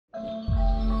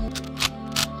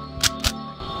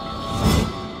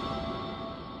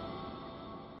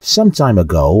Some time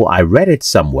ago, I read it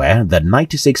somewhere that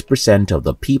 96% of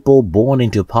the people born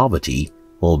into poverty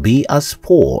will be as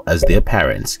poor as their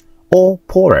parents or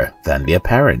poorer than their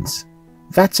parents.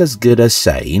 That's as good as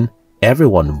saying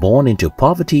everyone born into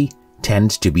poverty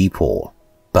tends to be poor.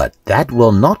 But that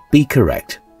will not be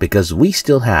correct, because we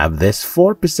still have this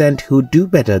 4% who do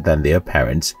better than their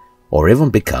parents or even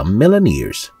become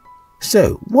millionaires.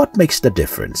 So what makes the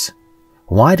difference?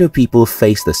 Why do people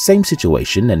face the same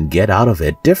situation and get out of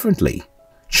it differently?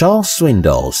 Charles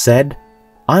Swindoll said,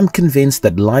 "I'm convinced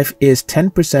that life is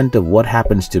 10% of what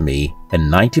happens to me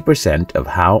and 90% of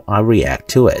how I react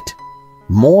to it.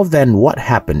 More than what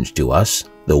happens to us,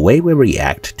 the way we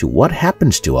react to what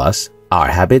happens to us, our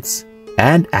habits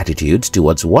and attitudes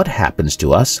towards what happens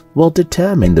to us will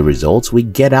determine the results we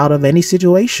get out of any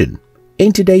situation."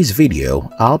 In today's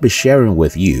video, I'll be sharing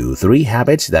with you 3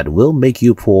 habits that will make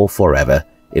you poor forever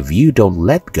if you don't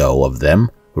let go of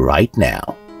them right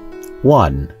now.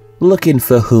 1. Looking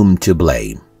for whom to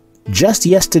blame. Just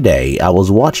yesterday, I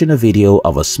was watching a video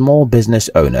of a small business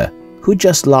owner who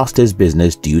just lost his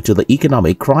business due to the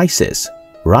economic crisis.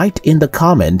 Right in the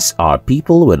comments are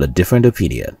people with a different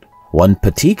opinion. One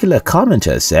particular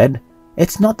commenter said,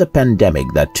 "It's not the pandemic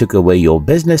that took away your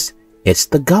business, it's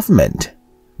the government."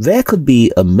 There could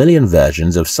be a million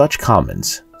versions of such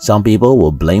comments. Some people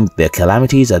will blame their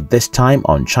calamities at this time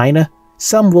on China,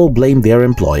 some will blame their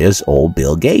employers or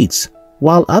Bill Gates,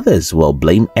 while others will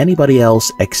blame anybody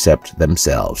else except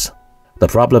themselves. The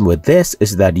problem with this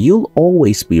is that you'll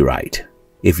always be right.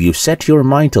 If you set your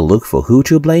mind to look for who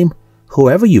to blame,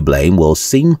 whoever you blame will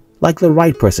seem like the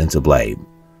right person to blame.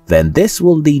 Then this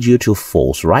will lead you to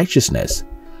false righteousness.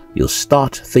 You'll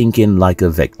start thinking like a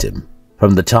victim.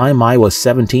 From the time I was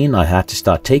 17, I had to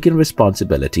start taking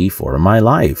responsibility for my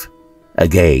life.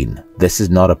 Again, this is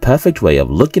not a perfect way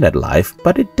of looking at life,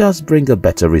 but it does bring a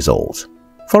better result.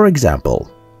 For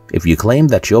example, if you claim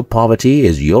that your poverty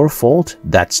is your fault,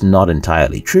 that's not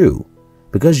entirely true,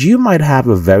 because you might have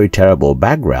a very terrible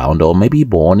background or maybe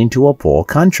born into a poor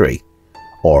country,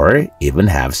 or even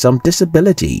have some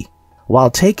disability. While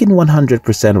taking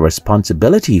 100%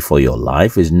 responsibility for your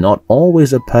life is not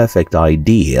always a perfect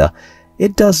idea,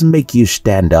 it does make you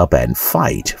stand up and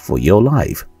fight for your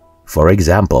life. For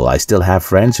example, I still have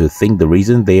friends who think the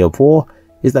reason they are poor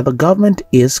is that the government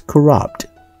is corrupt.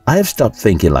 I have stopped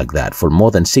thinking like that for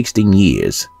more than 16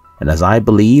 years, and as I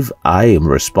believe I am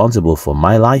responsible for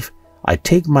my life, I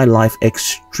take my life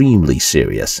extremely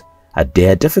serious. I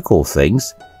dare difficult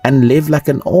things and live like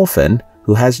an orphan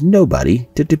who has nobody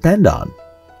to depend on.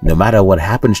 No matter what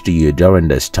happens to you during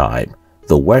this time,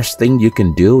 the worst thing you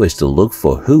can do is to look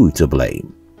for who to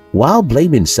blame. While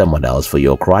blaming someone else for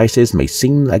your crisis may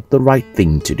seem like the right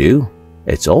thing to do,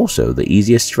 it's also the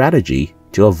easiest strategy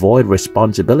to avoid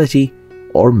responsibility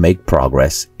or make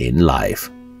progress in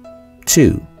life.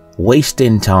 2.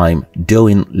 Wasting time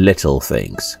doing little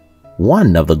things.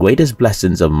 One of the greatest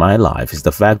blessings of my life is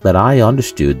the fact that I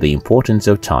understood the importance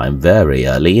of time very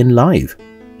early in life.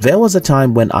 There was a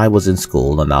time when I was in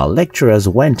school and our lecturers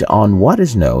went on what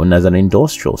is known as an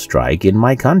industrial strike in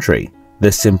my country.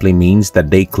 This simply means that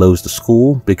they closed the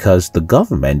school because the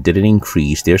government didn't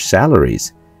increase their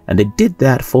salaries, and they did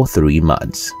that for 3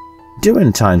 months.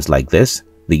 During times like this,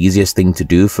 the easiest thing to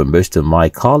do for most of my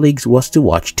colleagues was to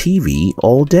watch TV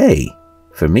all day.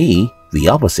 For me, the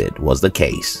opposite was the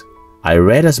case. I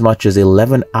read as much as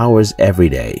 11 hours every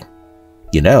day.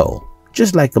 You know,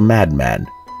 just like a madman,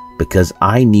 because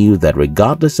I knew that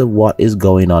regardless of what is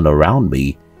going on around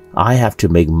me, I have to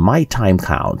make my time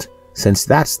count, since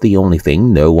that's the only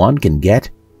thing no one can get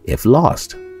if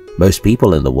lost. Most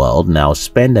people in the world now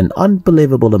spend an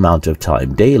unbelievable amount of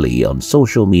time daily on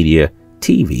social media,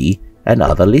 TV, and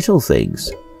other little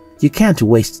things. You can't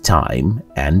waste time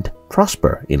and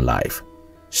prosper in life.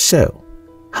 So,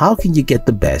 how can you get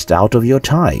the best out of your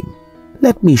time?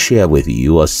 Let me share with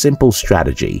you a simple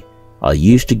strategy I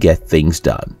use to get things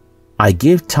done. I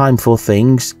give time for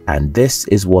things, and this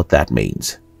is what that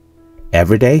means.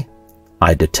 Every day,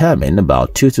 I determine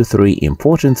about 2 to 3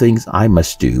 important things I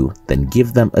must do, then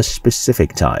give them a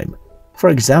specific time. For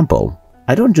example,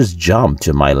 I don't just jump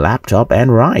to my laptop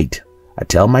and write. I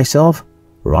tell myself,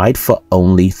 write for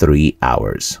only 3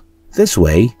 hours. This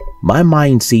way, my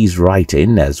mind sees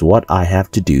writing as what I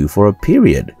have to do for a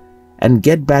period and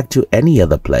get back to any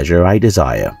other pleasure I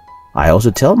desire. I also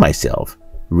tell myself,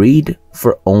 read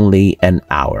for only an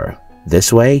hour.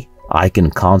 This way, I can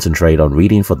concentrate on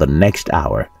reading for the next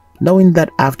hour, knowing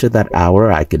that after that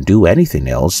hour I can do anything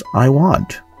else I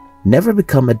want. Never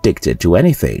become addicted to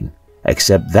anything,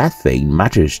 except that thing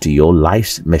matters to your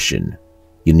life's mission.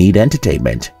 You need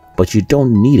entertainment, but you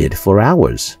don't need it for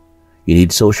hours. You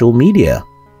need social media,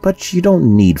 but you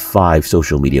don't need 5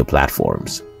 social media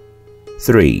platforms.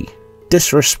 3.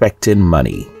 Disrespecting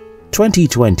money.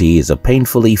 2020 is a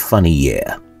painfully funny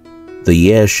year. The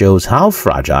year shows how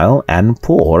fragile and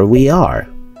poor we are.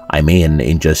 I mean,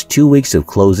 in just 2 weeks of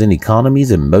closing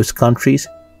economies in most countries,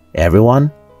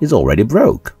 everyone is already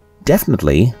broke.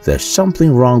 Definitely, there's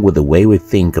something wrong with the way we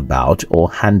think about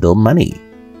or handle money.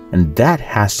 And that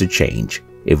has to change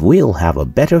if we'll have a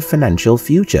better financial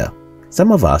future.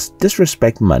 Some of us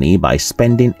disrespect money by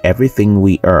spending everything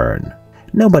we earn.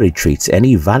 Nobody treats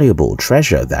any valuable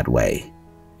treasure that way.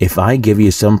 If I give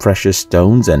you some precious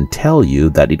stones and tell you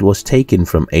that it was taken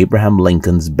from Abraham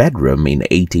Lincoln's bedroom in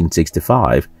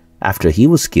 1865 after he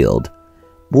was killed,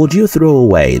 would you throw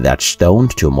away that stone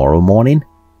tomorrow morning?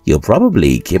 You'll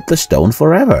probably keep the stone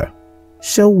forever.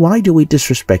 So why do we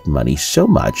disrespect money so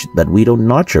much that we don't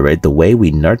nurture it the way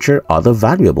we nurture other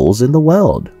valuables in the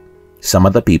world? Some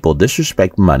other people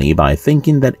disrespect money by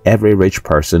thinking that every rich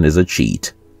person is a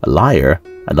cheat, a liar,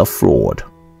 and a fraud.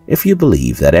 If you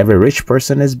believe that every rich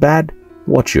person is bad,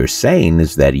 what you're saying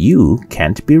is that you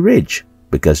can't be rich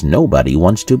because nobody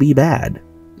wants to be bad.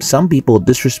 Some people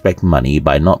disrespect money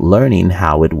by not learning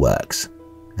how it works.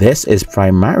 This is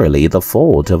primarily the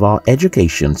fault of our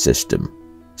education system.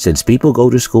 Since people go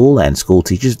to school and school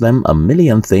teaches them a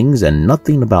million things and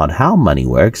nothing about how money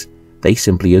works, they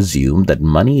simply assume that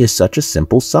money is such a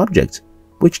simple subject,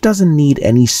 which doesn't need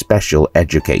any special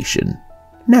education.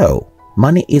 No,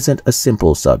 money isn't a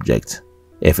simple subject.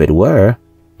 If it were,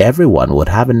 everyone would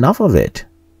have enough of it.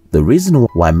 The reason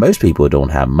why most people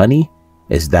don't have money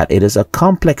is that it is a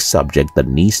complex subject that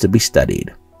needs to be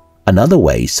studied. Another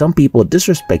way some people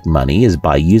disrespect money is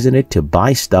by using it to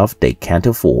buy stuff they can't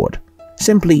afford,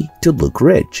 simply to look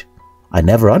rich. I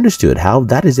never understood how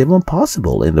that is even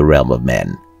possible in the realm of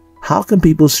men. How can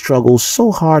people struggle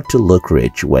so hard to look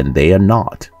rich when they are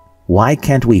not? Why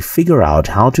can't we figure out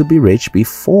how to be rich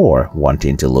before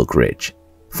wanting to look rich?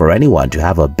 For anyone to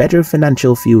have a better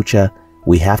financial future,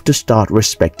 we have to start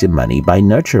respecting money by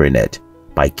nurturing it,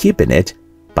 by keeping it,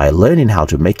 by learning how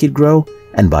to make it grow,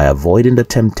 and by avoiding the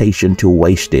temptation to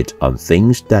waste it on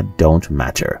things that don't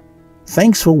matter.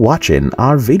 Thanks for watching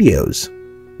our videos.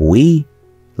 We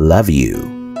love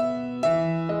you.